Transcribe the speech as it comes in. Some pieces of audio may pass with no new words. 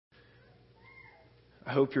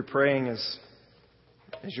I hope you're praying as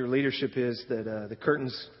your leadership is that the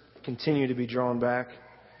curtains continue to be drawn back,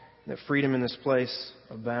 that freedom in this place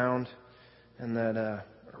abound, and that a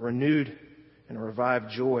renewed and a revived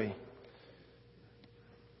joy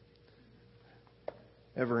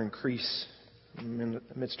ever increase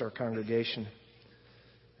amidst our congregation.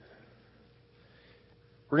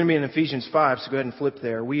 We're going to be in Ephesians 5, so go ahead and flip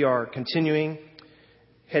there. We are continuing,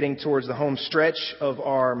 heading towards the home stretch of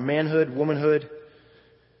our manhood, womanhood,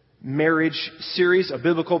 marriage series, A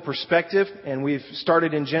Biblical Perspective. And we've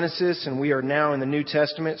started in Genesis, and we are now in the New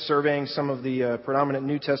Testament, surveying some of the predominant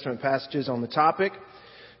New Testament passages on the topic.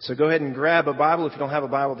 So go ahead and grab a Bible. If you don't have a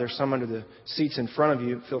Bible, there's some under the seats in front of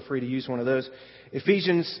you. Feel free to use one of those.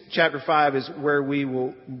 Ephesians chapter 5 is where we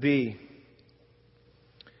will be.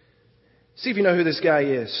 See if you know who this guy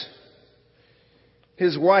is.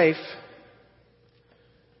 His wife,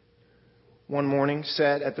 one morning,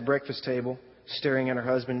 sat at the breakfast table, staring at her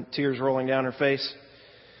husband, tears rolling down her face.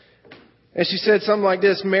 And she said something like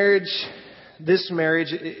this: this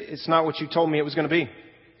marriage, it's not what you told me it was going to be.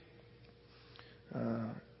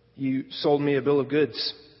 You sold me a bill of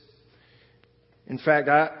goods. In fact,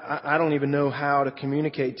 I don't even know how to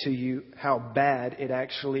communicate to you how bad it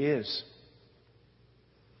actually is.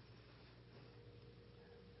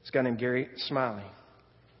 This guy named Gary Smiley.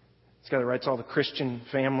 This guy that writes all the Christian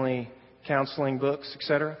family counseling books,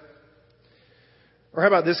 etc. Or how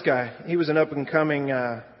about this guy? He was an up-and-coming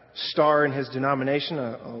star in his denomination,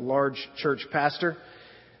 a large church pastor.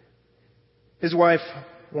 His wife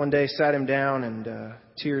one day sat him down, and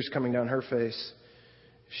tears coming down her face,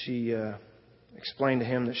 she explained to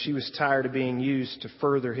him that she was tired of being used to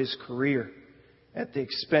further his career at the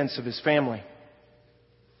expense of his family.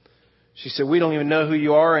 She said, "We don't even know who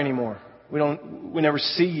you are anymore. We never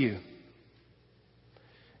see you."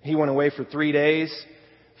 He went away for 3 days,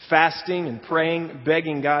 fasting and praying,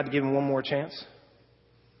 begging God to give him one more chance.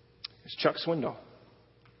 It's Chuck Swindoll.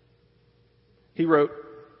 He wrote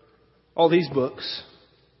all these books,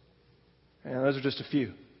 and those are just a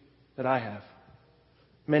few that I have.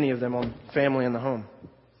 Many of them on family in the home.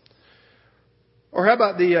 Or how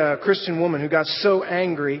about the Christian woman who got so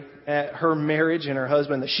angry at her marriage and her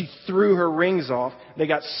husband that she threw her rings off. They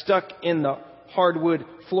got stuck in the hardwood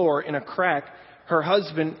floor in a crack. Her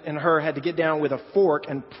husband and her had to get down with a fork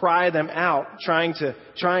and pry them out, trying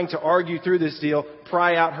to argue through this deal,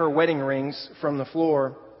 pry out her wedding rings from the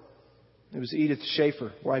floor. It was Edith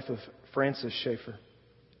Schaefer, wife of Francis Schaefer.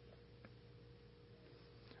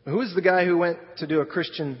 Who was the guy who went to do a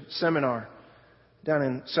Christian seminar down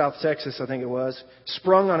in South Texas, I think it was,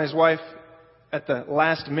 sprung on his wife at the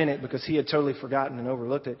last minute because he had totally forgotten and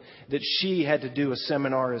overlooked it, that she had to do a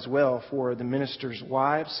seminar as well for the ministers'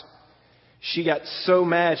 wives. She got so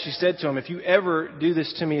mad, she said to him, "If you ever do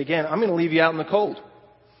this to me again, I'm going to leave you out in the cold."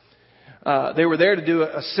 They were there to do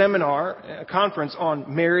a seminar, a conference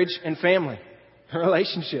on marriage and family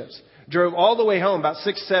relationships. Drove all the way home, about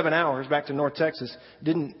 6-7 hours back to North Texas.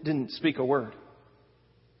 Didn't speak a word.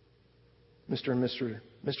 Mr. and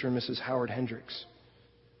Mrs. Howard Hendricks,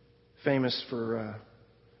 famous for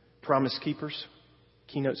Promise Keepers,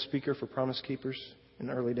 keynote speaker for Promise Keepers in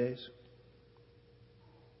the early days.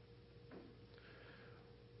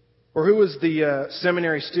 Or who was the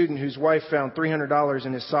seminary student whose wife found $300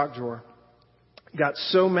 in his sock drawer? Got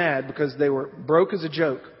so mad because they were broke as a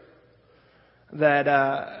joke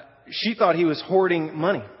that she thought he was hoarding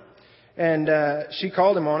money. And she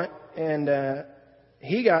called him on it. And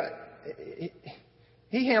he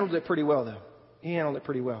handled it pretty well, though. He handled it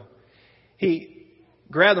pretty well. He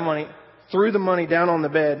grabbed the money, threw the money down on the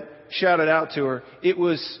bed, shouted out to her, "It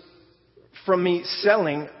was from me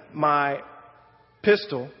selling my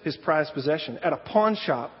pistol, his prized possession, at a pawn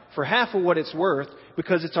shop for half of what it's worth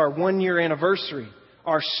because it's our 1-year anniversary.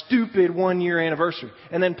 Our stupid 1-year anniversary."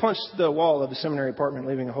 And then punched the wall of the seminary apartment,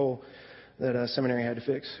 leaving a hole that seminary had to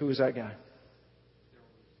fix. Who was that guy?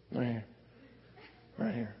 Right here.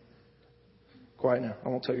 Right here. Quiet now. I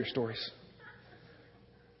won't tell your stories.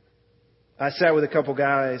 I sat with a couple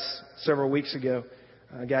guys several weeks ago,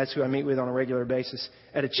 guys who I meet with on a regular basis,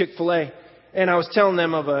 at a Chick-fil-A. And I was telling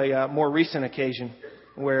them of a more recent occasion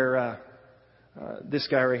where this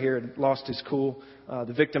guy right here had lost his cool.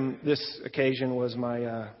 The victim this occasion was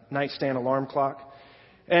my nightstand alarm clock.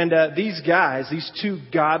 And these guys, these two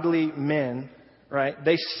godly men, right,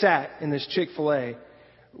 they sat in this Chick-fil-A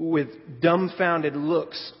with dumbfounded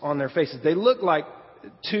looks on their faces. They looked like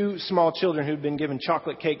two small children who'd been given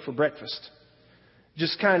chocolate cake for breakfast.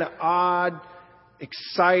 Just kind of odd,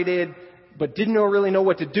 excited, but didn't really know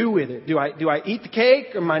what to do with it. Do I eat the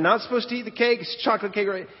cake? Or am I not supposed to eat the cake? It's chocolate cake.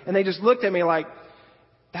 And they just looked at me like,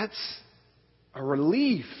 that's a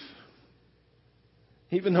relief.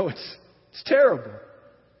 Even though it's terrible.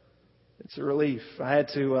 It's a relief. I had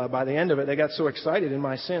to, by the end of it, they got so excited in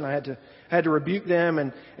my sin, I had to rebuke them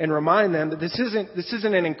and remind them that this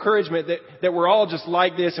isn't an encouragement that we're all just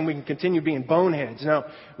like this and we can continue being boneheads. No,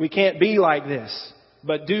 we can't be like this.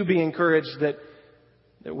 But do be encouraged that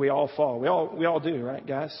we all fall. We all do, right,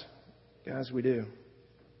 guys? Guys, we do.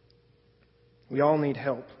 We all need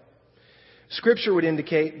help. Scripture would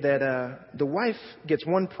indicate that the wife gets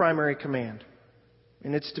one primary command,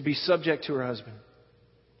 and it's to be subject to her husband.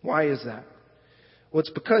 Why is that? Well, it's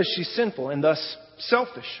because she's sinful and thus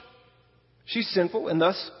selfish. She's sinful and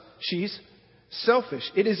thus she's selfish.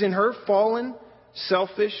 It is in her fallen,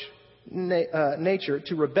 selfish nature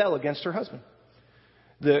to rebel against her husband.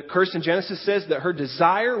 The curse in Genesis says that her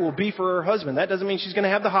desire will be for her husband. That doesn't mean she's going to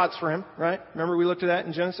have the hots for him, right? Remember we looked at that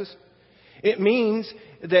in Genesis? It means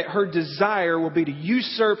that her desire will be to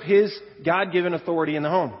usurp his God-given authority in the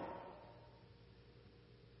home.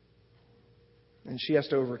 And she has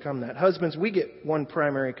to overcome that. Husbands, we get one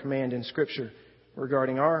primary command in Scripture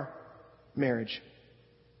regarding our marriage.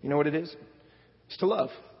 You know what it is? It's to love.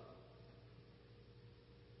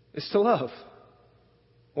 It's to love.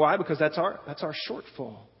 Why? Because that's our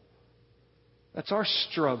shortfall. That's our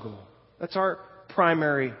struggle. That's our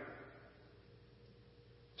primary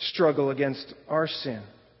struggle against our sin.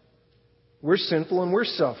 We're sinful and we're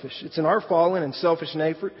selfish. It's in our fallen and selfish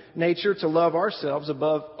nature to love ourselves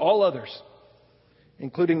above all others,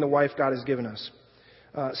 including the wife God has given us.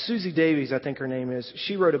 Susie Davies, I think her name is,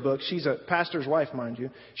 she wrote a book. She's a pastor's wife, mind you.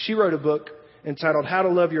 She wrote a book entitled How to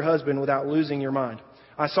Love Your Husband Without Losing Your Mind.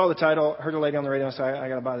 I saw the title, heard a lady on the radio and said, I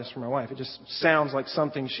got to buy this for my wife. It just sounds like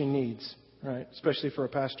something she needs, right? Especially for a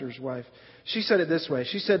pastor's wife. She said it this way.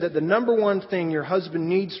 She said that the number one thing your husband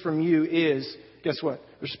needs from you is, guess what?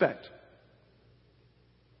 Respect.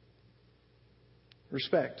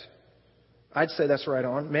 Respect. I'd say that's right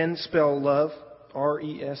on. Men spell love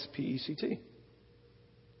R-E-S-P-E-C-T.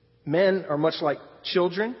 Men are much like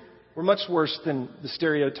children. We're much worse than the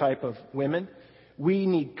stereotype of women. We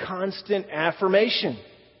need constant affirmation.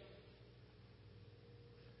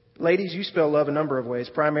 Ladies, you spell love a number of ways.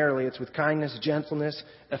 Primarily, it's with kindness, gentleness,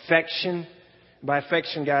 affection. By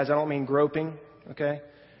affection, guys, I don't mean groping, okay?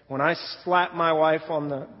 When I slap my wife on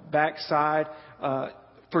the backside,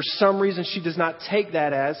 for some reason, she does not take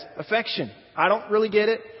that as affection. I don't really get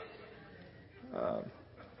it.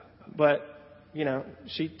 But, you know,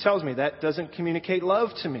 she tells me that doesn't communicate love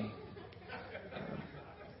to me.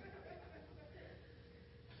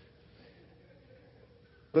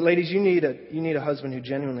 But ladies, you need a husband who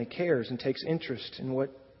genuinely cares and takes interest in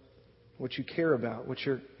what you care about, what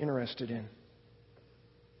you're interested in.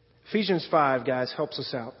 Ephesians 5, guys, helps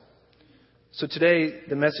us out. So today,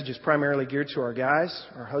 the message is primarily geared to our guys,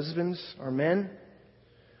 our husbands, our men.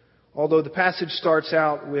 Although the passage starts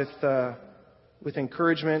out with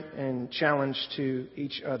encouragement and challenge to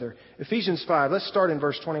each other. Ephesians 5, let's start in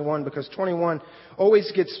verse 21 because 21 always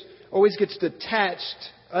gets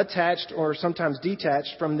attached or sometimes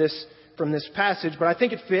detached from this passage, but I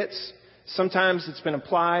think it fits. Sometimes it's been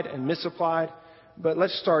applied and misapplied. But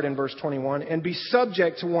let's start in verse 21. And be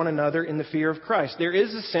subject to one another in the fear of Christ. There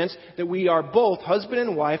is a sense that we are both, husband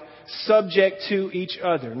and wife, subject to each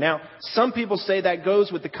other. Now, some people say that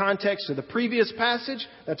goes with the context of the previous passage.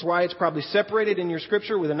 That's why it's probably separated in your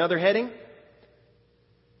scripture with another heading.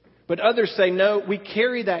 But others say, no, we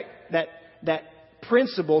carry that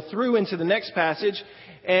principle through into the next passage.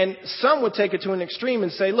 And some would take it to an extreme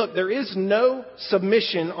and say, look, there is no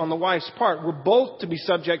submission on the wife's part. We're both to be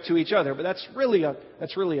subject to each other. But that's really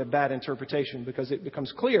a bad interpretation because it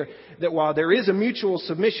becomes clear that while there is a mutual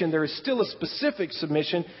submission, there is still a specific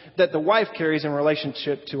submission that the wife carries in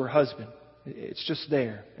relationship to her husband. It's just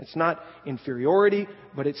there. It's not inferiority,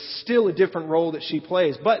 but it's still a different role that she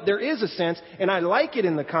plays. But there is a sense, and I like it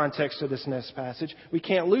in the context of this next passage. We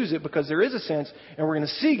can't lose it because there is a sense, and we're going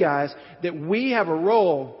to see, guys, that we have a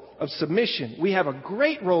role of submission. We have a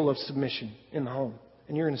great role of submission in the home.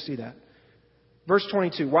 And you're going to see that. Verse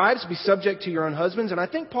 22, wives, be subject to your own husbands. And I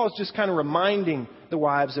think Paul's just kind of reminding the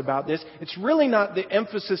wives about this. It's really not the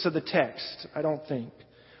emphasis of the text, I don't think.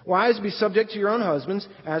 Wives, be subject to your own husbands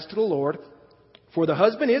as to the Lord. For the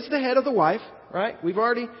husband is the head of the wife, right? We've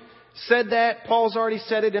already said that. Paul's already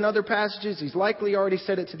said it in other passages. He's likely already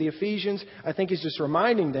said it to the Ephesians. I think he's just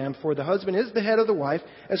reminding them, for the husband is the head of the wife,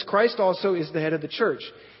 as Christ also is the head of the church.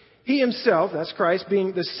 He himself, that's Christ,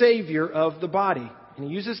 being the Savior of the body. And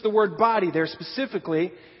he uses the word body there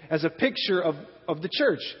specifically as a picture of the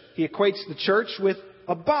church. He equates the church with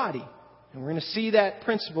a body. And we're going to see that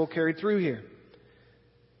principle carried through here.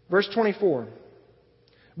 Verse 24.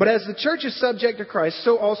 But as the church is subject to Christ,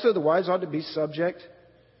 so also the wives ought to be subject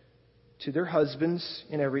to their husbands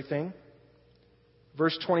in everything.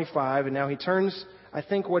 Verse 25, and now he turns, I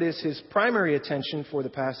think, what is his primary attention for the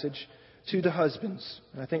passage to the husbands.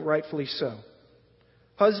 And I think rightfully so.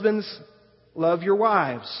 Husbands, love your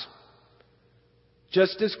wives,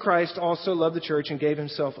 just as Christ also loved the church and gave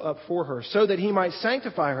himself up for her, so that he might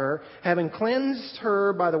sanctify her, having cleansed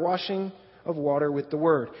her by the washing of water with the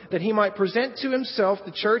word, that he might present to himself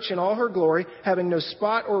the church in all her glory, having no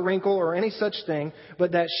spot or wrinkle or any such thing,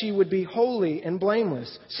 but that she would be holy and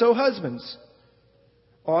blameless. So husbands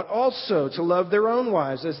ought also to love their own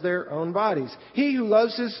wives as their own bodies. He who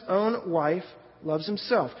loves his own wife loves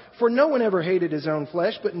himself. For no one ever hated his own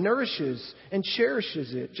flesh, but nourishes and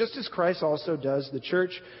cherishes it, just as Christ also does the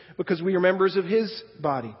church, because we are members of his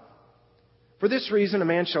body. For this reason, a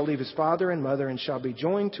man shall leave his father and mother and shall be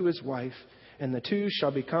joined to his wife, and the two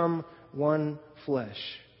shall become one flesh.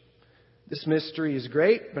 This mystery is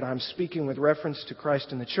great, but I'm speaking with reference to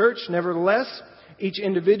Christ and the church. Nevertheless, each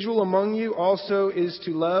individual among you also is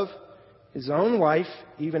to love his own wife,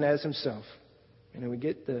 even as himself. And we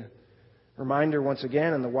get the reminder once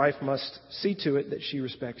again, and the wife must see to it that she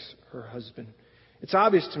respects her husband. It's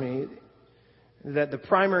obvious to me that the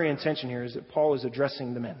primary intention here is that Paul is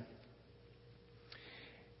addressing the men.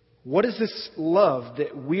 What is this love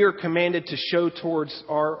that we are commanded to show towards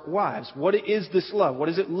our wives? What is this love? What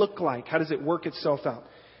does it look like? How does it work itself out?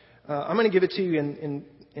 I'm going to give it to you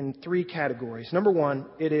in three categories. Number one,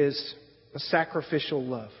 it is a sacrificial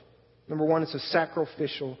love. Number one, it's a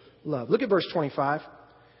sacrificial love. Look at verse 25.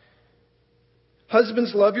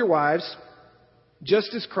 Husbands, love your wives,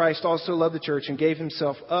 just as Christ also loved the church and gave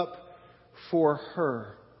himself up for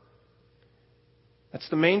her. That's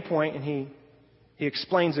the main point, and he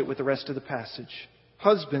explains it with the rest of the passage.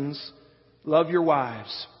 Husbands, love your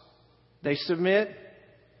wives. They submit,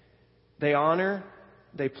 they honor,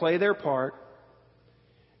 they play their part.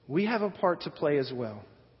 We have a part to play as well.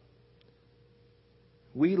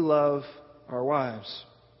 We love our wives.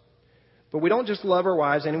 But we don't just love our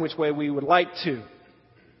wives any which way we would like to.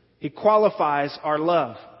 He qualifies our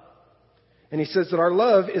love. And he says that our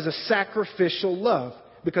love is a sacrificial love.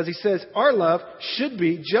 Because he says our love should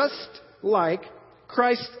be just like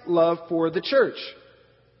Christ's love for the church.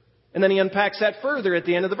 And then he unpacks that further at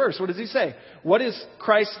the end of the verse. What does he say? What is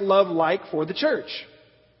Christ's love like for the church?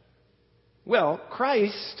 Well,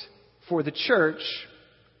 Christ, for the church,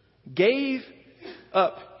 gave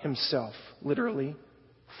up himself, literally,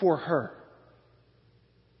 for her.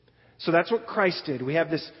 So that's what Christ did. We have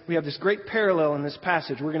this great parallel in this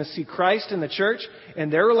passage. We're going to see Christ and the church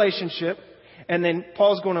and their relationship. And then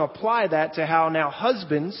Paul's going to apply that to how now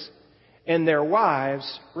husbands and their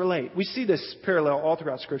wives relate. We see this parallel all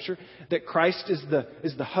throughout Scripture, that Christ is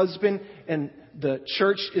the husband and the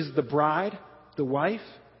church is the bride, the wife,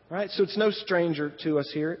 right? So it's no stranger to us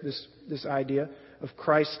here, this idea of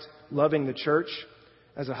Christ loving the church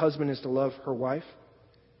as a husband is to love her wife.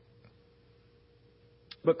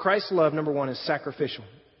 But Christ's love, number one, is sacrificial.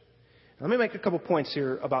 Let me make a couple points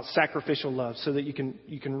here about sacrificial love so that you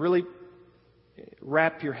can really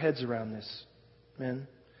wrap your heads around this, men.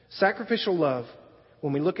 Sacrificial love,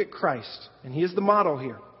 when we look at Christ, and he is the model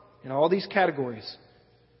here in all these categories.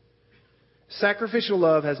 Sacrificial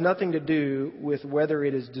love has nothing to do with whether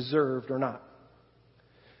it is deserved or not.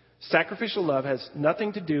 Sacrificial love has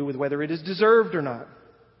nothing to do with whether it is deserved or not.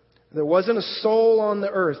 There wasn't a soul on the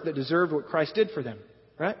earth that deserved what Christ did for them,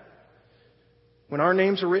 right? When our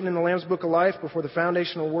names were written in the Lamb's Book of Life before the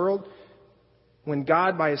foundation of the world, when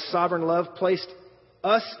God, by his sovereign love, placed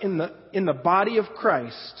us in the body of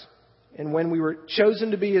Christ, and when we were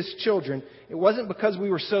chosen to be his children, it wasn't because we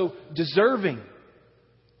were so deserving.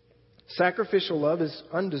 Sacrificial love is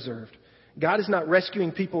undeserved. God is not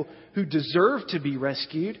rescuing people who deserve to be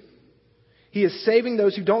rescued. He is saving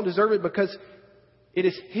those who don't deserve it because it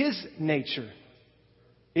is his nature.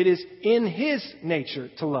 It is in his nature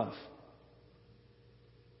to love.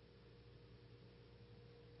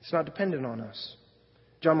 It's not dependent on us.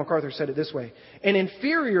 John MacArthur said it this way: an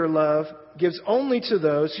inferior love gives only to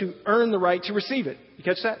those who earn the right to receive it. You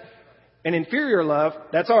catch that? An inferior love,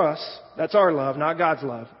 that's us. That's our love, not God's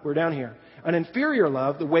love. We're down here. An inferior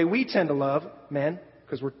love, the way we tend to love men,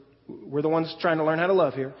 because we're the ones trying to learn how to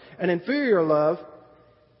love here. An inferior love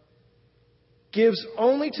gives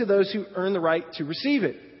only to those who earn the right to receive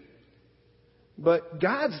it. But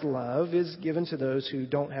God's love is given to those who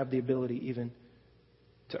don't have the ability even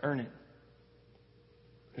to earn it.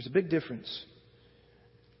 There's a big difference.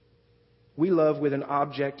 We love with an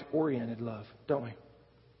object-oriented love, don't we?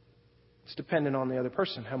 It's dependent on the other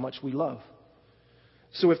person, how much we love.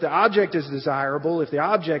 So if the object is desirable, if the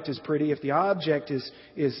object is pretty, if the object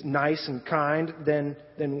is nice and kind, then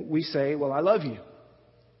we say, well, I love you.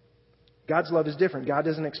 God's love is different. God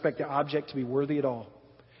doesn't expect the object to be worthy at all.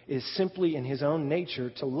 It is simply in His own nature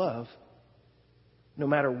to love, no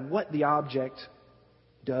matter what the object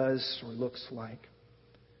does or looks like.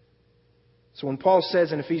 So when Paul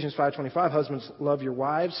says in Ephesians 5:25, husbands, love your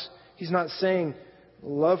wives, he's not saying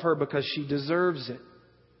love her because she deserves it.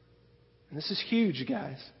 And this is huge,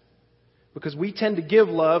 guys, because we tend to give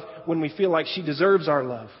love when we feel like she deserves our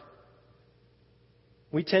love.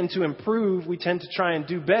 We tend to improve, we tend to try and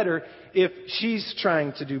do better if she's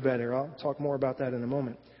trying to do better. I'll talk more about that in a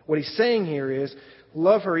moment. What he's saying here is,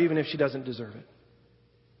 love her even if she doesn't deserve it.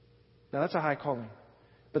 Now that's a high calling.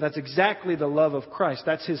 But that's exactly the love of Christ.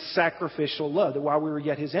 That's His sacrificial love. That while we were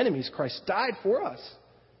yet His enemies, Christ died for us.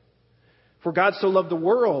 For God so loved the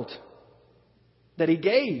world that He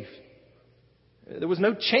gave. There was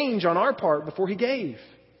no change on our part before He gave.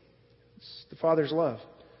 It's the Father's love.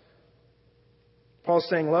 Paul's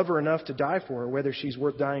saying love her enough to die for her, whether she's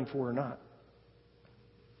worth dying for or not.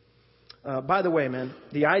 By the way, man,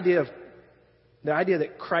 the idea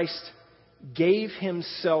that Christ gave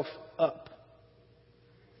Himself up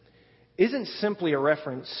isn't simply a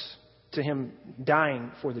reference to Him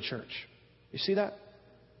dying for the church. You see that?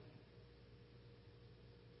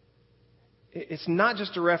 It's not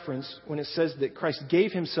just a reference when it says that Christ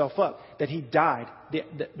gave Himself up, that He died,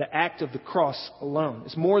 the act of the cross alone.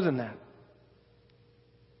 It's more than that.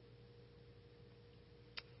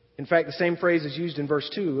 In fact, the same phrase is used in verse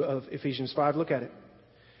 2 of Ephesians 5. Look at it.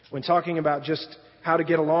 When talking about just how to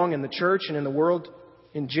get along in the church and in the world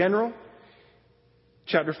in general,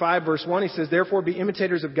 chapter 5, verse 1, he says, therefore be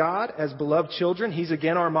imitators of God as beloved children. He's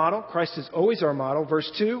again our model. Christ is always our model.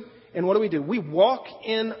 Verse 2, and what do? We walk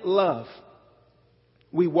in love.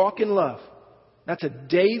 We walk in love. That's a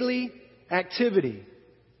daily activity.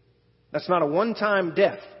 That's not a one-time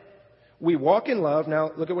death. We walk in love.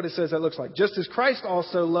 Now, look at what it says that looks like. Just as Christ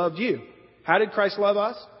also loved you. How did Christ love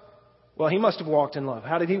us? Well, He must have walked in love.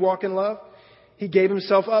 How did He walk in love? He gave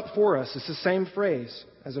Himself up for us. It's the same phrase.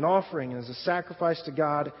 As an offering, as a sacrifice to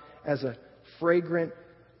God, as a fragrant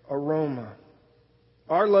aroma.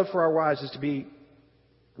 Our love for our wives is to be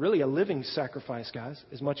really a living sacrifice, guys,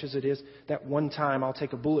 as much as it is that one time I'll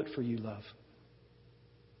take a bullet for you love.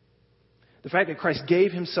 The fact that Christ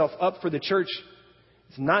gave Himself up for the church,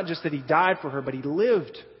 it's not just that He died for her, but He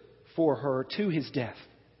lived for her to His death.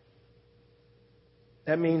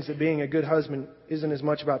 That means that being a good husband isn't as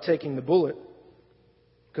much about taking the bullet,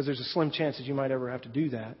 because there's a slim chance that you might ever have to do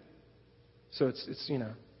that. So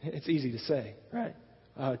it's easy to say, right?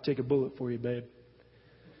 Take a bullet for you, babe.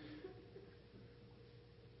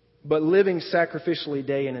 But living sacrificially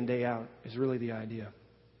day in and day out is really the idea.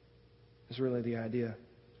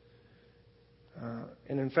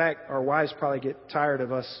 And in fact, our wives probably get tired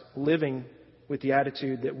of us living with the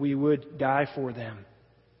attitude that we would die for them.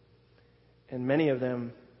 And many of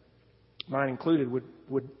them, mine included,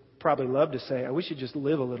 would probably love to say, I wish you'd just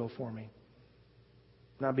live a little for me.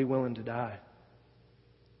 And I'd be willing to die.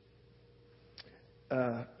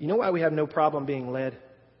 You know why we have no problem being led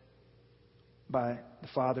by the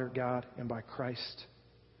Father, God, and by Christ?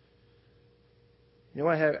 You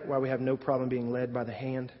know why we have no problem being led by the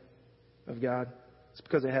hand of God? It's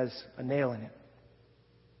because it has a nail in it.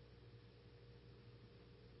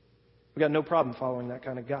 We've got no problem following that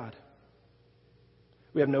kind of God.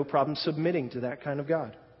 We have no problem submitting to that kind of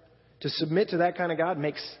God. To submit to that kind of God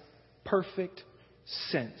makes perfect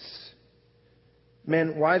sense.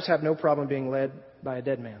 Men, wives have no problem being led by a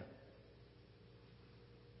dead man.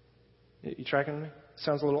 You tracking me?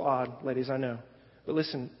 Sounds a little odd, ladies, I know. But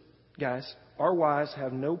listen, guys, our wives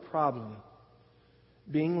have no problem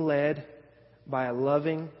being led by a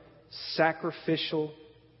loving, sacrificial,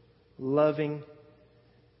 loving,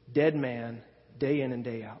 dead man day in and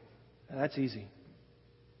day out. Now, that's easy.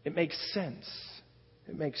 It makes sense.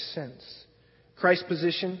 It makes sense. Christ's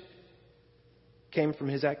position came from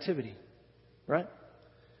His activity, right?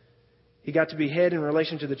 He got to be head in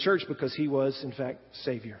relation to the church because He was, in fact,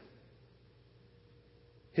 Savior.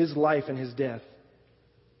 His life and His death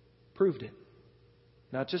proved it.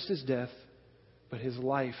 Not just His death, but His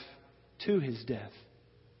life to His death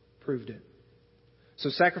proved it. So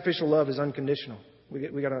sacrificial love is unconditional. We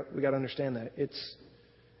got to understand that.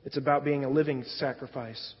 It's about being a living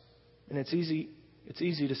sacrifice, and it's easy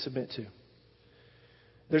to submit to.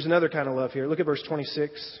 There's another kind of love here. Look at verse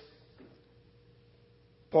 26.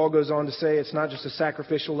 Paul goes on to say it's not just a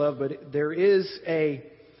sacrificial love, but there is a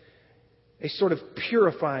sort of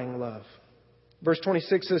purifying love. Verse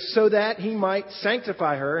 26 says, so that he might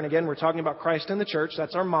sanctify her. And again, we're talking about Christ and the church.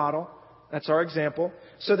 That's our model. That's our example.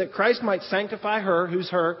 So that Christ might sanctify her. Who's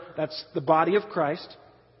her? That's the body of Christ.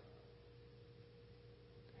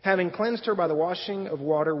 Having cleansed her by the washing of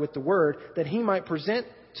water with the word, that he might present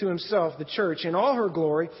to himself the church in all her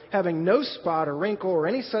glory, having no spot or wrinkle or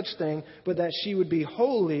any such thing, but that she would be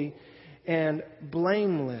holy and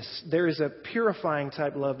blameless. There is a purifying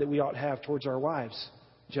type love that we ought to have towards our wives,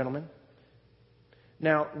 gentlemen.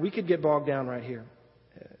 Now, we could get bogged down right here.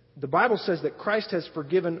 The Bible says that Christ has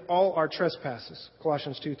forgiven all our trespasses,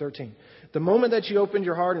 Colossians 2:13. The moment that you opened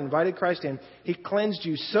your heart and invited Christ in, He cleansed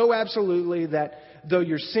you so absolutely that though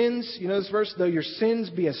your sins, you know this verse, though your sins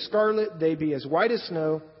be as scarlet, they be as white as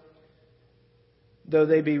snow. Though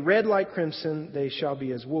they be red like crimson, they shall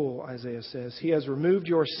be as wool, Isaiah says. He has removed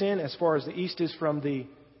your sin as far as the east is from the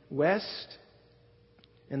west,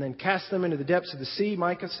 and then cast them into the depths of the sea,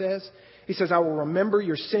 Micah says. He says, I will remember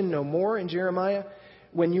your sin no more in Jeremiah.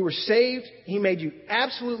 When you were saved, He made you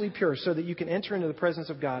absolutely pure so that you can enter into the presence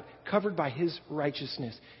of God, covered by His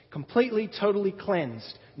righteousness. Completely, totally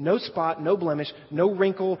cleansed. No spot, no blemish, no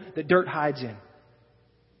wrinkle that dirt hides in.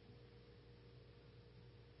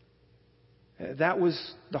 That was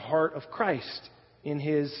the heart of Christ in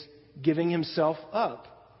His giving Himself up.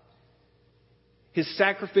 His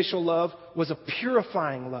sacrificial love was a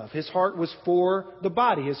purifying love. His heart was for the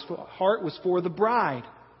body. His heart was for the bride,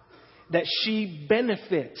 that she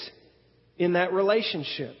benefit in that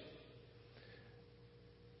relationship.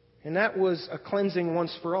 And that was a cleansing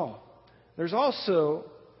once for all. There's also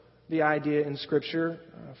the idea in Scripture,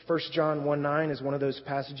 1 John 1:9 is one of those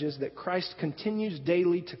passages, that Christ continues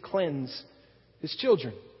daily to cleanse His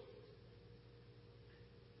children.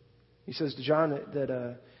 He says to John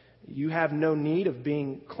that you have no need of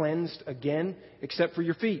being cleansed again except for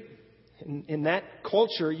your feet. In that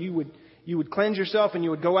culture, you would cleanse yourself and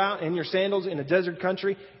you would go out in your sandals in a desert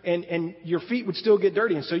country and your feet would still get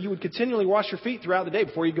dirty. And so you would continually wash your feet throughout the day.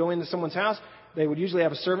 Before you go into someone's house, they would usually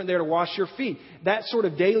have a servant there to wash your feet. That sort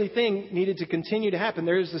of daily thing needed to continue to happen.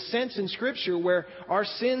 There is a sense in Scripture where our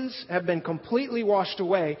sins have been completely washed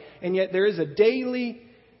away, and yet there is a daily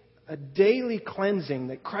cleansing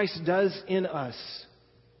that Christ does in us.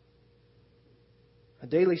 A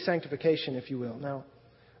daily sanctification, if you will. Now,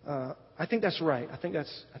 I think that's right. I think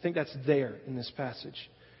that's there in this passage.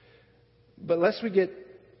 But lest we get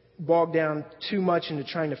bogged down too much into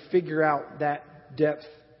trying to figure out that depth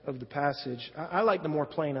of the passage, I like the more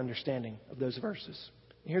plain understanding of those verses.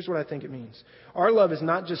 Here's what I think it means. Our love is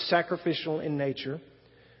not just sacrificial in nature,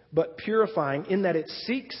 but purifying in that it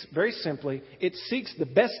seeks, very simply, it seeks the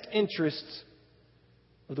best interests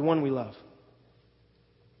of the one we love.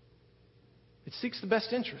 It seeks the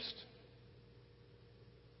best interest.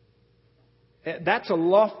 That's a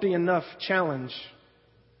lofty enough challenge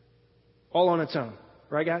all on its own.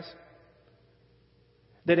 Right, guys?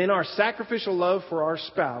 That in our sacrificial love for our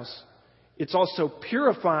spouse, it's also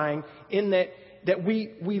purifying in that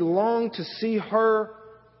we long to see her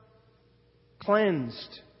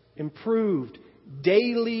cleansed, improved,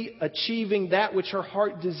 daily achieving that which her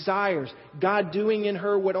heart desires. God doing in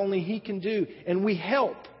her what only He can do. And we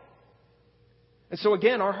help. And so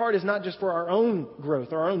again, our heart is not just for our own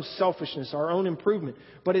growth, our own selfishness, our own improvement,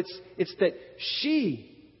 but it's that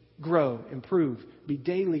she grow, improve, be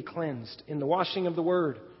daily cleansed in the washing of the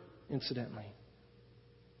Word, incidentally.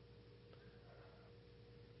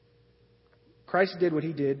 Christ did what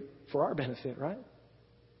He did for our benefit, right?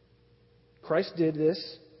 Christ did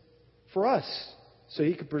this for us so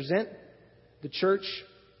He could present the church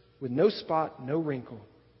with no spot, no wrinkle.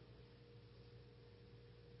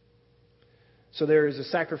 So there is a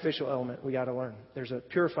sacrificial element we got to learn. There's a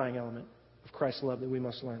purifying element of Christ's love that we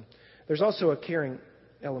must learn. There's also a caring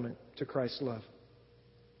element to Christ's love.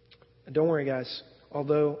 And don't worry, guys.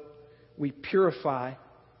 Although we purify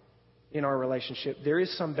in our relationship, there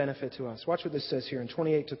is some benefit to us. Watch what this says here in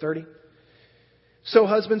 28 to 30. So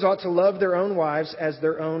husbands ought to love their own wives as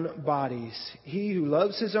their own bodies. He who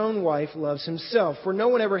loves his own wife loves himself. For no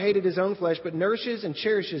one ever hated his own flesh, but nourishes and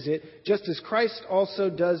cherishes it, just as Christ also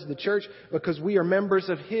does the church, because we are members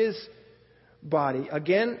of His body.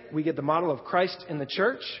 Again, we get the model of Christ in the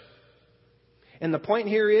church. And the point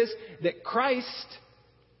here is that Christ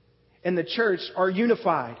and the church are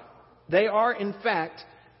unified. They are, in fact,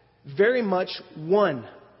 very much one.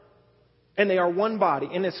 And they are one body.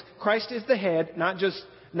 And as Christ is the head, not just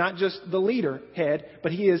the leader head,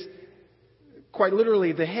 but He is quite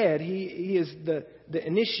literally the head. He is the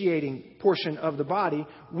initiating portion of the body.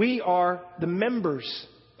 We are the members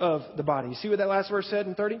of the body. You see what that last verse said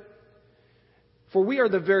in 30? For we are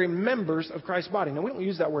the very members of Christ's body. Now, we don't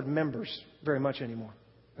use that word members very much anymore.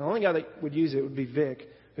 The only guy that would use it would be Vic,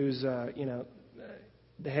 who's, the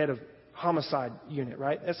head of homicide unit,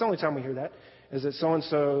 right? That's the only time we hear that, is that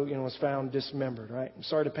so-and-so, was found dismembered, right? I'm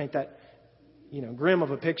sorry to paint that, grim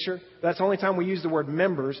of a picture. That's the only time we use the word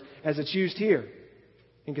members as it's used here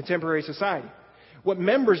in contemporary society. What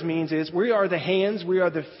members means is we are the hands, we are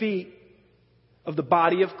the feet of the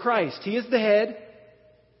body of Christ. He is the head.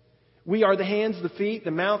 We are the hands, the feet,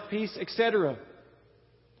 the mouthpiece, etc.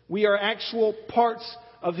 We are actual parts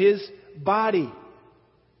of His body.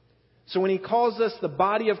 So when He calls us the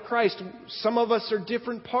body of Christ, some of us are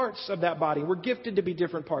different parts of that body. We're gifted to be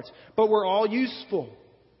different parts, but we're all useful.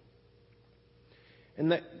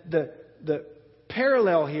 And the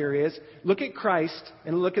parallel here is, look at Christ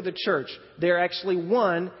and look at the church. They're actually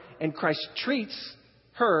one, and Christ treats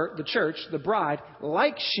her, the church, the bride,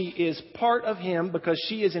 like she is part of Him, because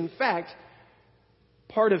she is in fact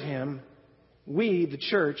part of Him. We, the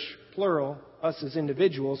church, plural, us as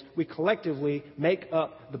individuals, we collectively make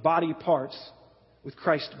up the body parts, with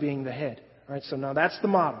Christ being the head. All right, so now that's the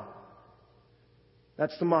model.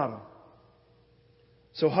 That's the model.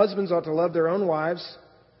 So husbands ought to love their own wives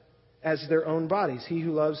as their own bodies. He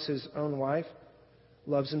who loves his own wife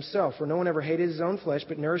loves himself. For no one ever hated his own flesh,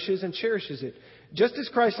 but nourishes and cherishes it. Just as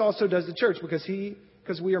Christ also does the church,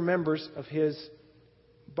 because we are members of His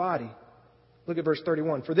body. Look at verse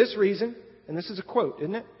 31. For this reason, and this is a quote,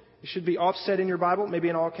 isn't it? It should be offset in your Bible, maybe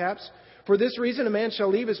in all caps. For this reason, a man shall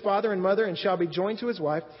leave his father and mother and shall be joined to his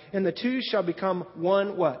wife, and the two shall become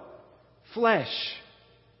one what? Flesh.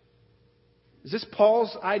 Is this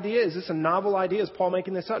Paul's idea? Is this a novel idea? Is Paul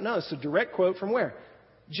making this up? No, it's a direct quote from where?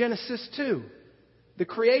 Genesis 2. The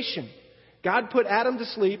creation. God put Adam to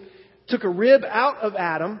sleep, took a rib out of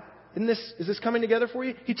Adam. Is this coming together for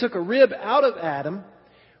you? He took a rib out of Adam,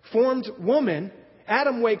 formed woman.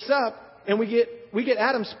 Adam wakes up, and we get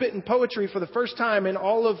Adam spitting poetry for the first time in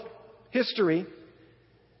all of history.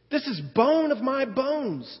 This is bone of my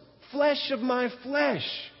bones, flesh of my flesh.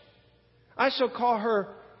 I shall call her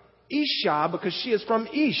Isha because she is from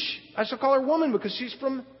Ish. I shall call her woman because she's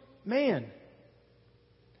from man.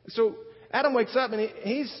 So Adam wakes up and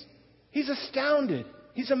he's astounded.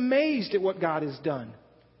 He's amazed at what God has done.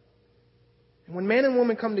 And when man and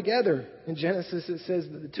woman come together in Genesis, it says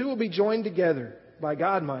that the two will be joined together by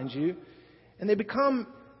God, mind you, and they become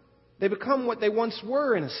what they once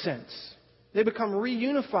were in a sense. They become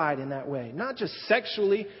reunified in that way. Not just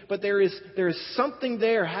sexually, but there is something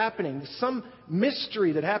there happening. Some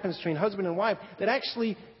mystery that happens between husband and wife that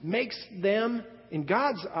actually makes them, in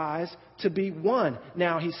God's eyes, to be one.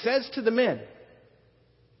 Now, He says to the men,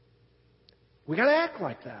 we got to act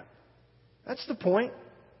like that. That's the point.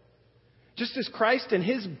 Just as Christ and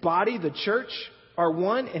His body, the church, are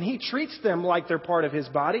one, and He treats them like they're part of His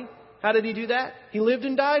body. How did He do that? He lived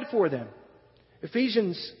and died for them.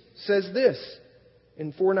 Ephesians says this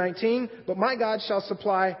in 4:19, but my God shall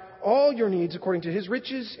supply all your needs according to His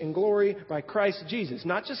riches in glory by Christ Jesus.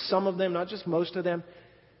 Not just some of them, not just most of them.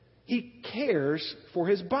 He cares for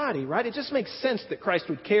His body, right? It just makes sense that Christ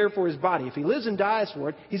would care for His body. If He lives and dies for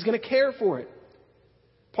it, He's going to care for it.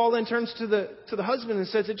 Paul then turns to the husband and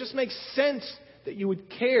says, it just makes sense that you would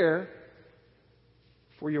care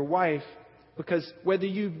for your wife, because whether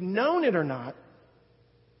you've known it or not,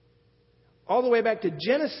 all the way back to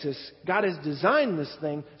Genesis, God has designed this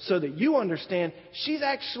thing so that you understand she's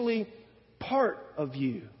actually part of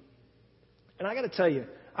you. And I got to tell you,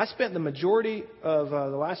 I spent the majority of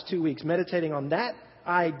the last 2 weeks meditating on that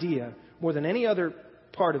idea more than any other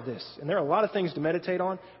part of this. And there are a lot of things to meditate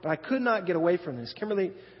on, but I could not get away from this.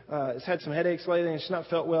 Kimberly has had some headaches lately, and she's not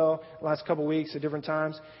felt well the last couple of weeks at different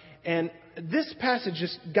times. And this passage,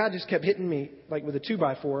 God just kept hitting me like with a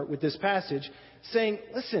 2x4 with this passage, saying,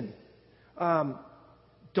 listen,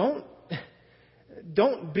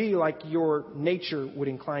 don't be like your nature would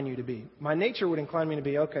incline you to be. My nature would incline me to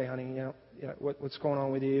be, okay, honey, what's going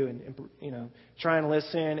on with you, and try and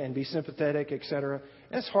listen and be sympathetic, etc.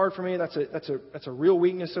 That's hard for me. That's a real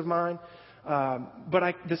weakness of mine.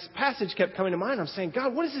 But this passage kept coming to mind. I'm saying,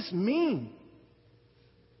 God, what does this mean?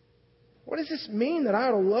 What does this mean that I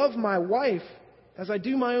ought to love my wife as I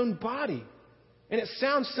do my own body? And it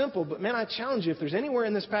sounds simple, but man, I challenge you, if there's anywhere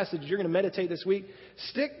in this passage you're going to meditate this week,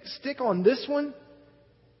 stick on this one,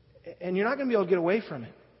 and you're not going to be able to get away from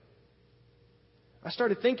it. I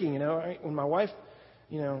started thinking, when my wife,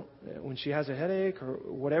 when she has a headache or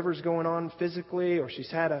whatever's going on physically, or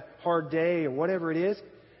she's had a hard day or whatever it is,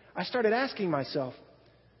 I started asking myself,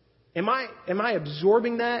 am I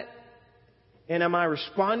absorbing that? And am I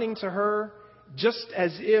responding to her just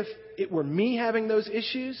as if it were me having those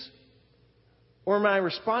issues? Or am I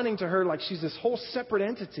responding to her like she's this whole separate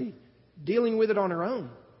entity, dealing with it on her own?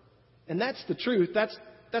 And that's the truth.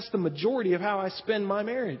 That's the majority of how I spend my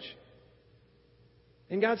marriage.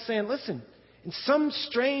 And God's saying, listen, in some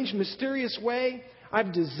strange, mysterious way,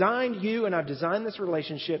 I've designed you and I've designed this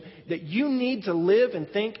relationship that you need to live and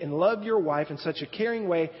think and love your wife in such a caring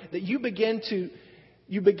way that you begin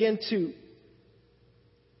to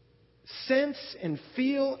sense and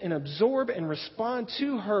feel and absorb and respond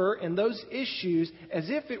to her and those issues as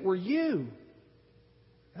if it were you.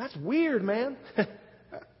 And that's weird, man.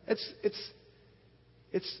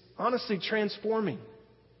 It's honestly transforming.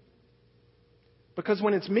 Because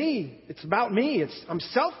when it's me, it's about me. I'm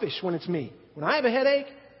selfish when it's me. When I have a headache,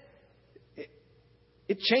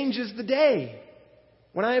 it changes the day.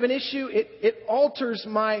 When I have an issue, it alters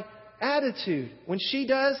my attitude. When she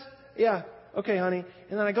does, yeah, okay, honey.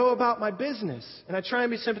 And then I go about my business. And I try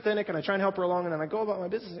and be sympathetic and I try and help her along. And then I go about my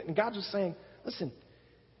business. And God's just saying, listen,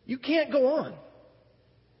 you can't go on.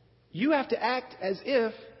 You have to act as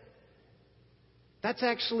if that's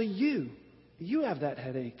actually you. You have that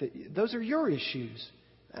headache. Those are your issues.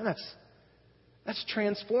 And that's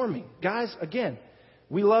transforming. Guys, again,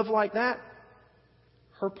 we love like that.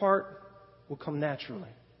 Her part will come naturally.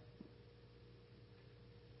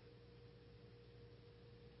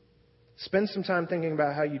 Spend some time thinking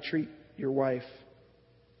about how you treat your wife.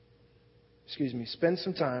 Spend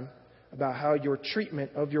some time about how your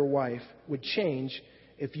treatment of your wife would change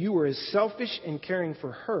if you were as selfish in caring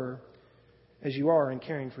for her as you are in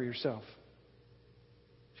caring for yourself.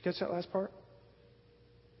 Did you catch that last part?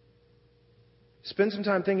 Spend some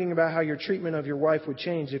time thinking about how your treatment of your wife would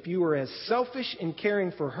change if you were as selfish in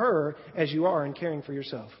caring for her as you are in caring for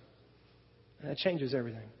yourself. And that changes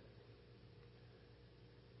everything.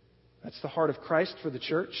 That's the heart of Christ for the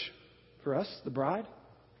church, for us, the bride.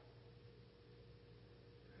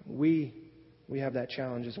 We have that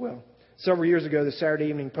challenge as well. Several years ago, the Saturday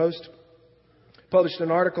Evening Post published an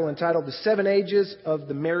article entitled The 7 Ages of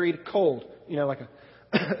the Married Cold. You know, like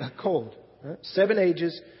a cold. Right? 7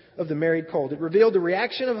 ages of the married cold. It revealed the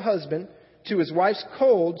reaction of a husband to his wife's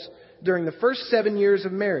colds during the first 7 years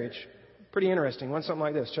of marriage. Pretty interesting. Want something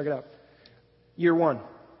like this? Check it out. Year 1.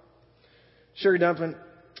 Sugar Dumpling,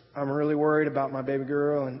 I'm really worried about my baby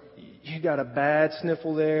girl, and you got a bad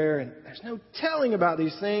sniffle there, and there's no telling about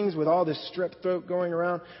these things with all this strep throat going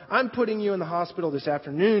around. I'm putting you in the hospital this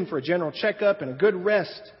afternoon for a general checkup and a good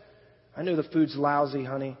rest. I know the food's lousy,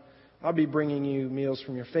 honey. I'll be bringing you meals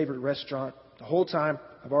from your favorite restaurant the whole time.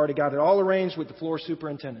 I've already got it all arranged with the floor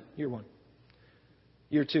superintendent. Year 1.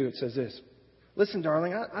 Year 2, it says this. Listen,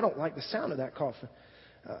 darling, I don't like the sound of that cough.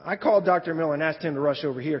 I called Dr. Miller and asked him to rush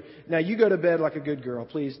over here. Now, you go to bed like a good girl.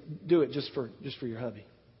 Please do it just for your hubby.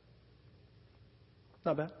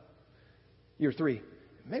 Not bad. Year 3.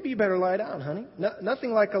 Maybe you better lie down, honey.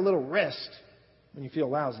 Nothing like a little rest when you feel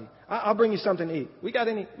lousy. I'll bring you something to eat. We got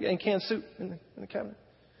any canned soup in the cabinet?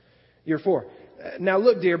 Year 4. Now,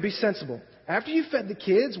 look, dear, be sensible. After you fed the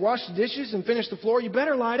kids, washed the dishes, and finished the floor, you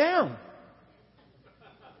better lie down.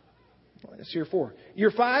 That's year 4.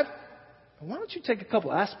 Year 5. Why don't you take a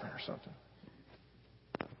couple aspirin or something?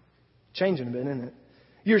 Changing a bit, isn't it?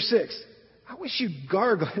 Year 6. I wish you'd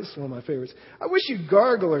gargle. This is one of my favorites. I wish you'd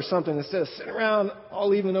gargle or something instead of sitting around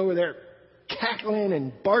all evening over there cackling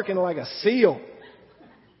and barking like a seal.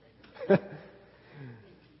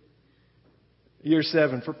 Year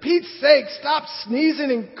 7. For Pete's sake, stop sneezing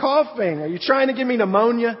and coughing. Are you trying to give me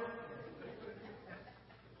pneumonia?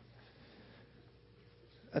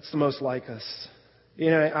 That's the most like us. You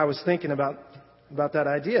know, I was thinking about that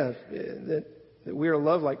idea that we are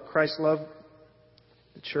loved like Christ loved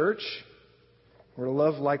the church. We're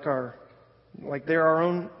loved like they're our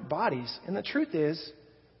own bodies. And the truth is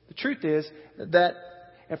that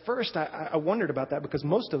at first I wondered about that because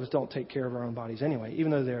most of us don't take care of our own bodies anyway,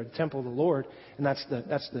 even though they're the temple of the Lord. And that's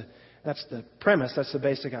the premise. That's the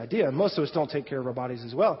basic idea. Most of us don't take care of our bodies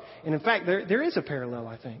as well. And in fact, there is a parallel,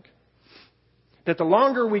 I think. That the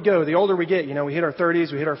longer we go, the older we get, you know, we hit our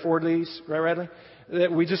 30s, we hit our 40s, right, Radley?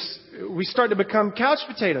 That we start to become couch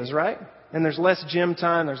potatoes, right? And there's less gym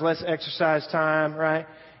time, there's less exercise time, right?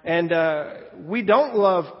 And we don't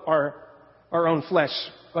love our own flesh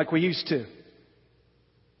like we used to,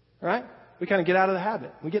 right? We kind of get out of the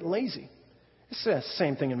habit. We get lazy. It's the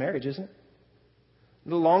same thing in marriage, isn't it?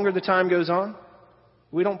 The longer the time goes on,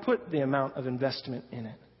 we don't put the amount of investment in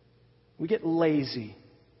it. We get lazy.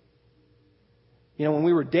 You know, when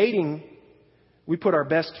we were dating, we put our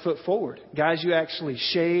best foot forward. Guys, you actually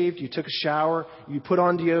shaved, you took a shower, you put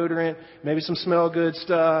on deodorant, maybe some smell good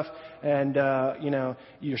stuff, and,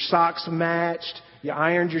 your socks matched, you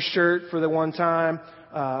ironed your shirt for the one time.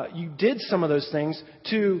 you did some of those things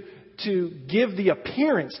to give the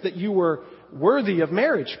appearance that you were worthy of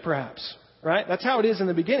marriage, perhaps. Right? That's how it is in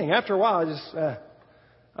the beginning. After a while,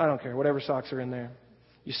 I don't care. Whatever socks are in there.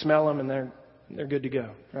 You smell them and they're good to go.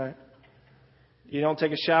 Right? You don't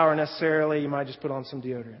take a shower necessarily. You might just put on some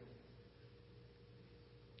deodorant.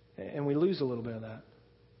 And we lose a little bit of that.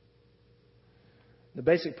 The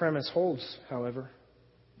basic premise holds, however,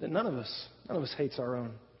 that none of us hates our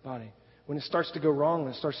own body. When it starts to go wrong,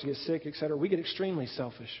 when it starts to get sick, etc., we get extremely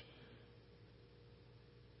selfish.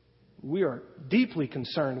 We are deeply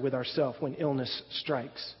concerned with ourselves when illness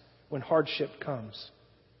strikes, when hardship comes.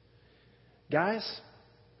 Guys,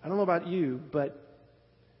 I don't know about you, but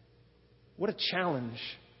what a challenge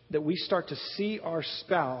that we start to see our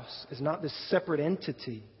spouse as not this separate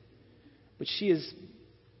entity, but she is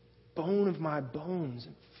bone of my bones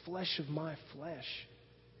and flesh of my flesh.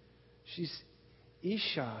 She's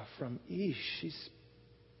Isha from Ish. She's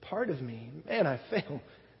part of me. Man, I fail.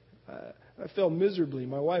 I fail miserably.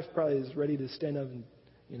 My wife probably is ready to stand up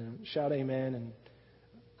and, shout amen and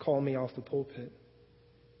call me off the pulpit.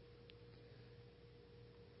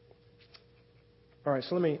 All right,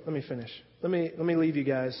 so let me finish. Let me leave you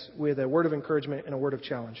guys with a word of encouragement and a word of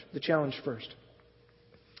challenge. The challenge first.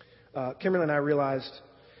 Kimberly and I realized,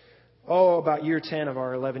 about year 10 of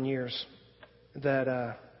our 11 years, that,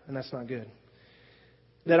 and that's not good,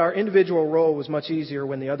 that our individual role was much easier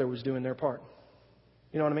when the other was doing their part.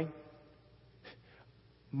 You know what I mean?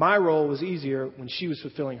 My role was easier when she was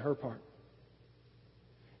fulfilling her part.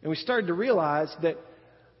 And we started to realize that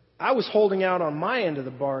I was holding out on my end of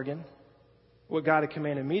the bargain, what God had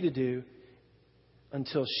commanded me to do,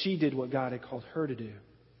 until she did what God had called her to do.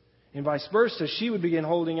 And vice versa, she would begin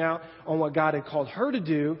holding out on what God had called her to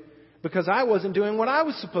do because I wasn't doing what I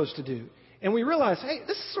was supposed to do. And we realized, hey,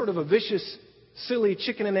 this is sort of a vicious, silly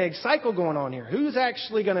chicken and egg cycle going on here. Who's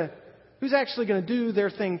actually going to do their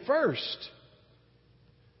thing first?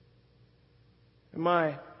 Am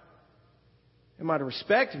I to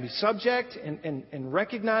respect and be subject and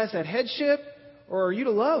recognize that headship, or are you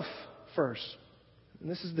to love first? And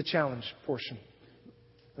this is the challenge portion.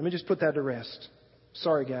 Let me just put that to rest.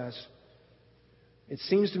 Sorry, guys. It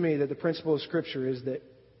seems to me that the principle of Scripture is that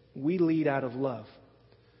we lead out of love.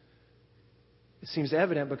 It seems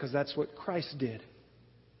evident because that's what Christ did.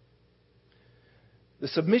 The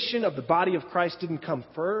submission of the body of Christ didn't come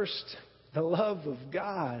first. The love of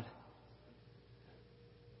God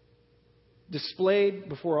displayed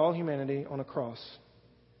before all humanity on a cross,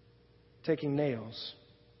 taking nails,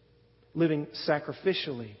 living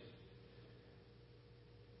sacrificially,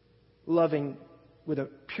 loving with a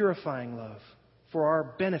purifying love for our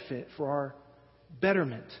benefit, for our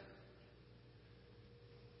betterment.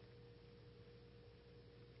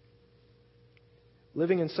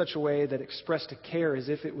 Living in such a way that expressed a care as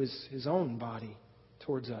if it was His own body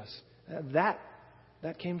towards us. That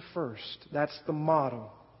came first. That's the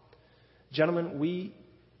model. Gentlemen, we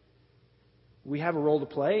have a role to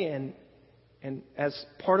play, and as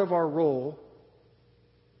part of our role,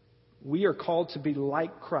 we are called to be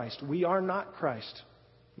like Christ. We are not Christ,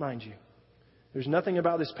 mind you. There's nothing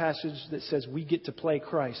about this passage that says we get to play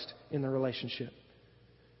Christ in the relationship.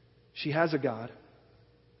 She has a God.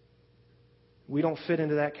 We don't fit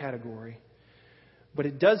into that category. But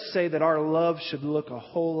it does say that our love should look a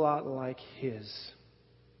whole lot like His.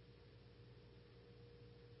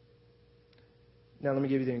 Now let me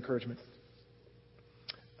give you the encouragement.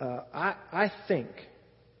 I think,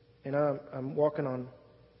 and I'm walking on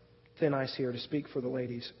thin ice here to speak for the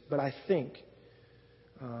ladies, but I think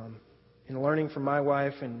in learning from my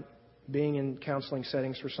wife and being in counseling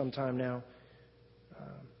settings for some time now,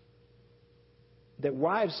 that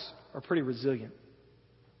wives are pretty resilient.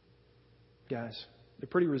 Guys, they're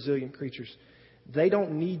pretty resilient creatures. They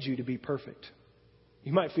don't need you to be perfect.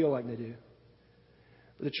 You might feel like they do.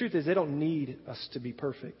 But the truth is, they don't need us to be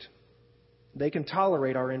perfect. They can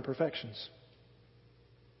tolerate our imperfections.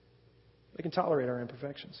 They can tolerate our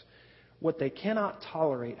imperfections. What they cannot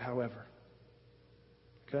tolerate, however,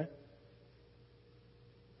 what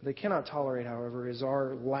they cannot tolerate, however, is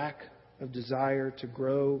our lack of desire to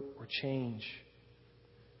grow or change.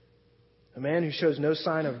 A man who shows no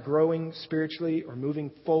sign of growing spiritually or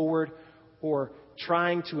moving forward or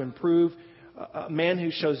trying to improve, a man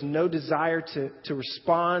who shows no desire to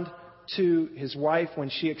respond to his wife when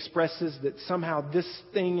she expresses that somehow this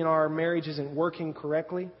thing in our marriage isn't working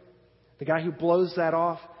correctly, the guy who blows that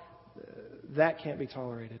off, that can't be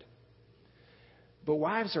tolerated. But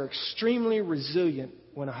wives are extremely resilient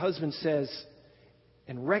when a husband says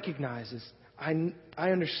and recognizes, I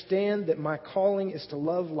understand that my calling is to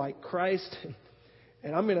love like Christ,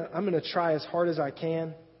 And I'm gonna try as hard as I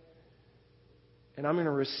can. And I'm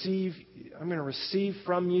gonna receive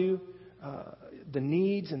from you the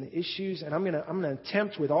needs and the issues. And I'm gonna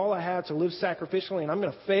attempt with all I have to live sacrificially. And I'm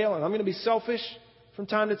gonna fail. And I'm gonna be selfish from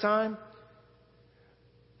time to time.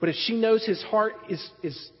 But if she knows his heart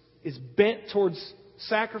is bent towards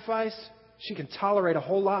sacrifice, she can tolerate a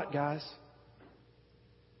whole lot, guys.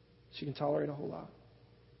 She can tolerate a whole lot.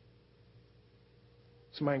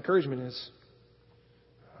 So my encouragement is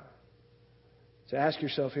to ask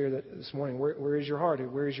yourself here this morning, where is your heart?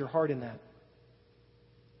 Where is your heart in that?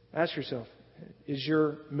 Ask yourself, is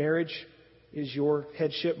your marriage, is your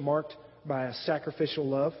headship marked by a sacrificial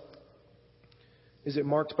love? Is it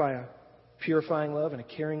marked by a purifying love and a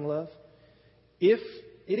caring love? If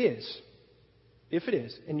it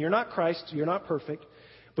is, and you're not Christ, you're not perfect,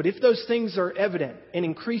 but if those things are evident and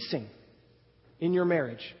increasing in your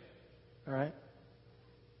marriage, all right?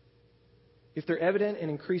 If they're evident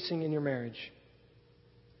and increasing in your marriage,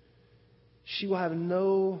 she will have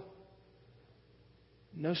no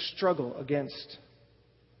struggle against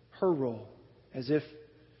her role as if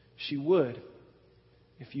she would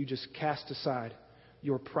if you just cast aside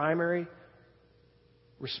your primary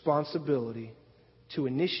responsibility to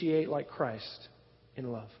initiate like Christ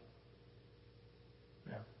in love.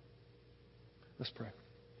 Yeah. Let's pray.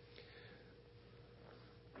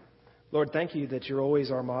 Lord, thank you that you're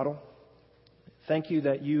always our model. Thank you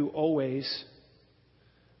that you always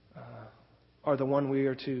are the one we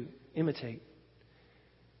are to imitate.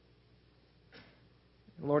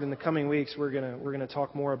 Lord, in the coming weeks, we're gonna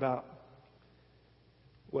talk more about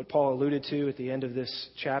what Paul alluded to at the end of this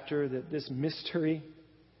chapter, that this mystery,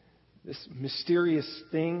 this mysterious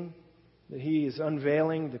thing that he is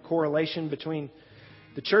unveiling, the correlation between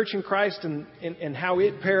the church in Christ and how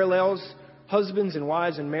it parallels husbands and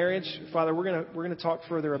wives in marriage. Father, we're gonna talk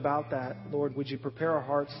further about that. Lord, would you prepare our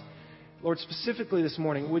hearts? Lord, specifically this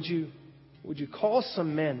morning, would you call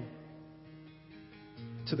some men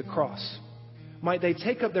to the cross? Might they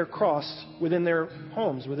take up their cross within their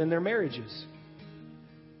homes, within their marriages?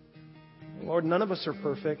 Lord, none of us are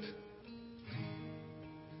perfect.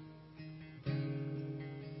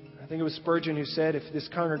 I think it was Spurgeon who said, if this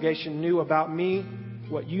congregation knew about me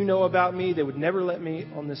what you know about me, they would never let me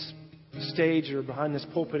on this stage or behind this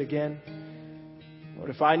pulpit again. Lord,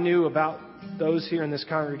 if I knew about those here in this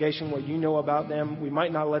congregation what you know about them, we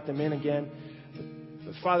might not let them in again.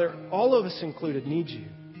 But Father, all of us included need you.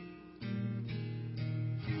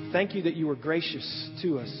 Thank you that you were gracious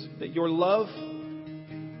to us, that your love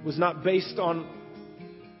was not based on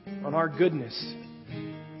our goodness,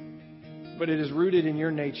 but it is rooted in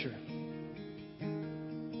your nature.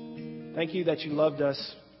 Thank you that you loved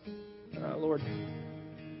us, Lord,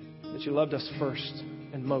 that you loved us first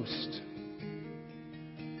and most.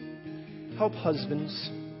 Help husbands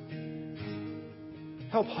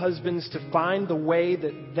to find the way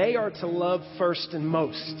that they are to love first and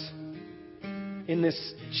most in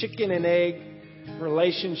this chicken and egg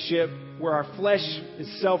relationship where our flesh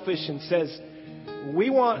is selfish and says, we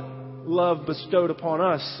want love bestowed upon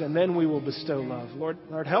us and then we will bestow love.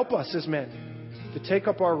 Lord, help us as men to take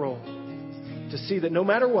up our role, to see that no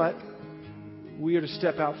matter what, we are to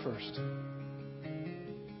step out first.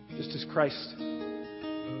 Just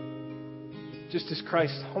as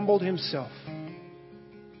Christ humbled himself,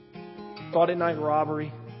 thought it not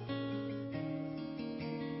robbery,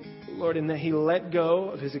 Lord, and that he let go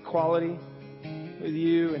of his equality with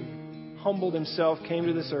you and humbled himself, came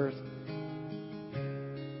to this earth,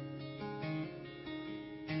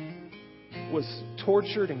 was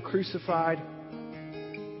tortured and crucified,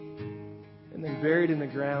 and then buried in the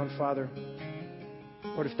ground. Father,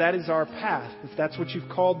 Lord, if that is our path, if that's what you've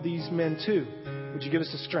called these men to, would you give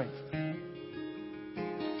us the strength?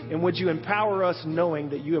 And would you empower us knowing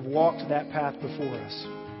that you have walked that path before us?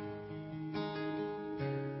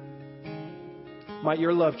 Might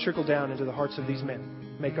your love trickle down into the hearts of these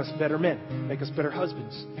men. Make us better men. Make us better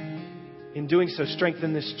husbands. In doing so,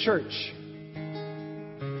 strengthen this church.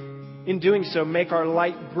 In doing so, make our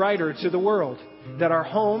light brighter to the world. That our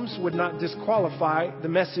homes would not disqualify the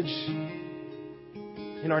message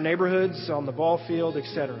in our neighborhoods, on the ball field,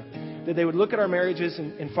 etc. That they would look at our marriages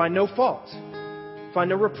and find no fault. Find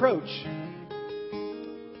no reproach.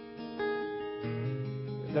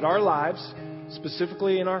 That our lives,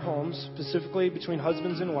 specifically in our homes, specifically between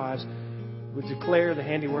husbands and wives, would declare the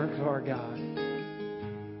handiwork of our God.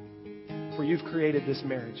 For you've created this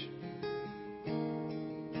marriage.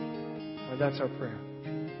 Lord, that's our prayer.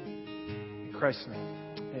 In Christ's name,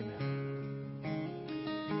 amen.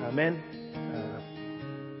 Amen.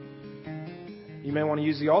 You may want to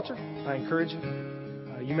use the altar. I encourage you.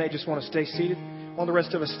 You may just want to stay seated. All the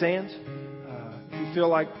rest of us stand. If you feel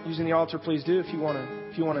like using the altar, please do. If you want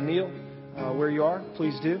to kneel where you are,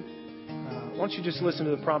 please do. Why don't you just listen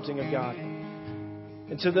to the prompting of God?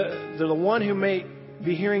 And to the one who may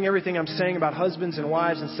be hearing everything I'm saying about husbands and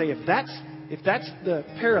wives and say, if that's the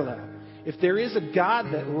parallel, if there is a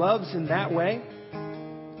God that loves in that way,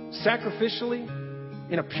 sacrificially,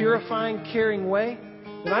 in a purifying, caring way,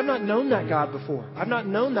 then I've not known that God before. I've not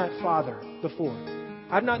known that Father before.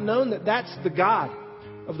 I've not known that that's the God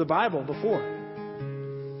of the Bible before.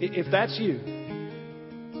 If that's you,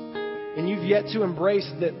 and you've yet to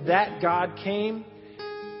embrace that God came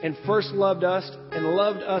and first loved us and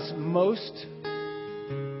loved us most,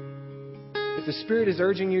 if the Spirit is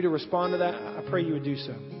urging you to respond to that, I pray you would do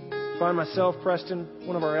so. Find myself, Preston,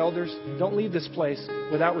 one of our elders. Don't leave this place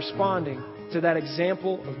without responding to that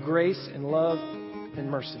example of grace and love and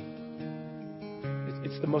mercy.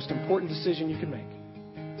 It's the most important decision you can make.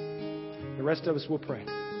 The rest of us will pray.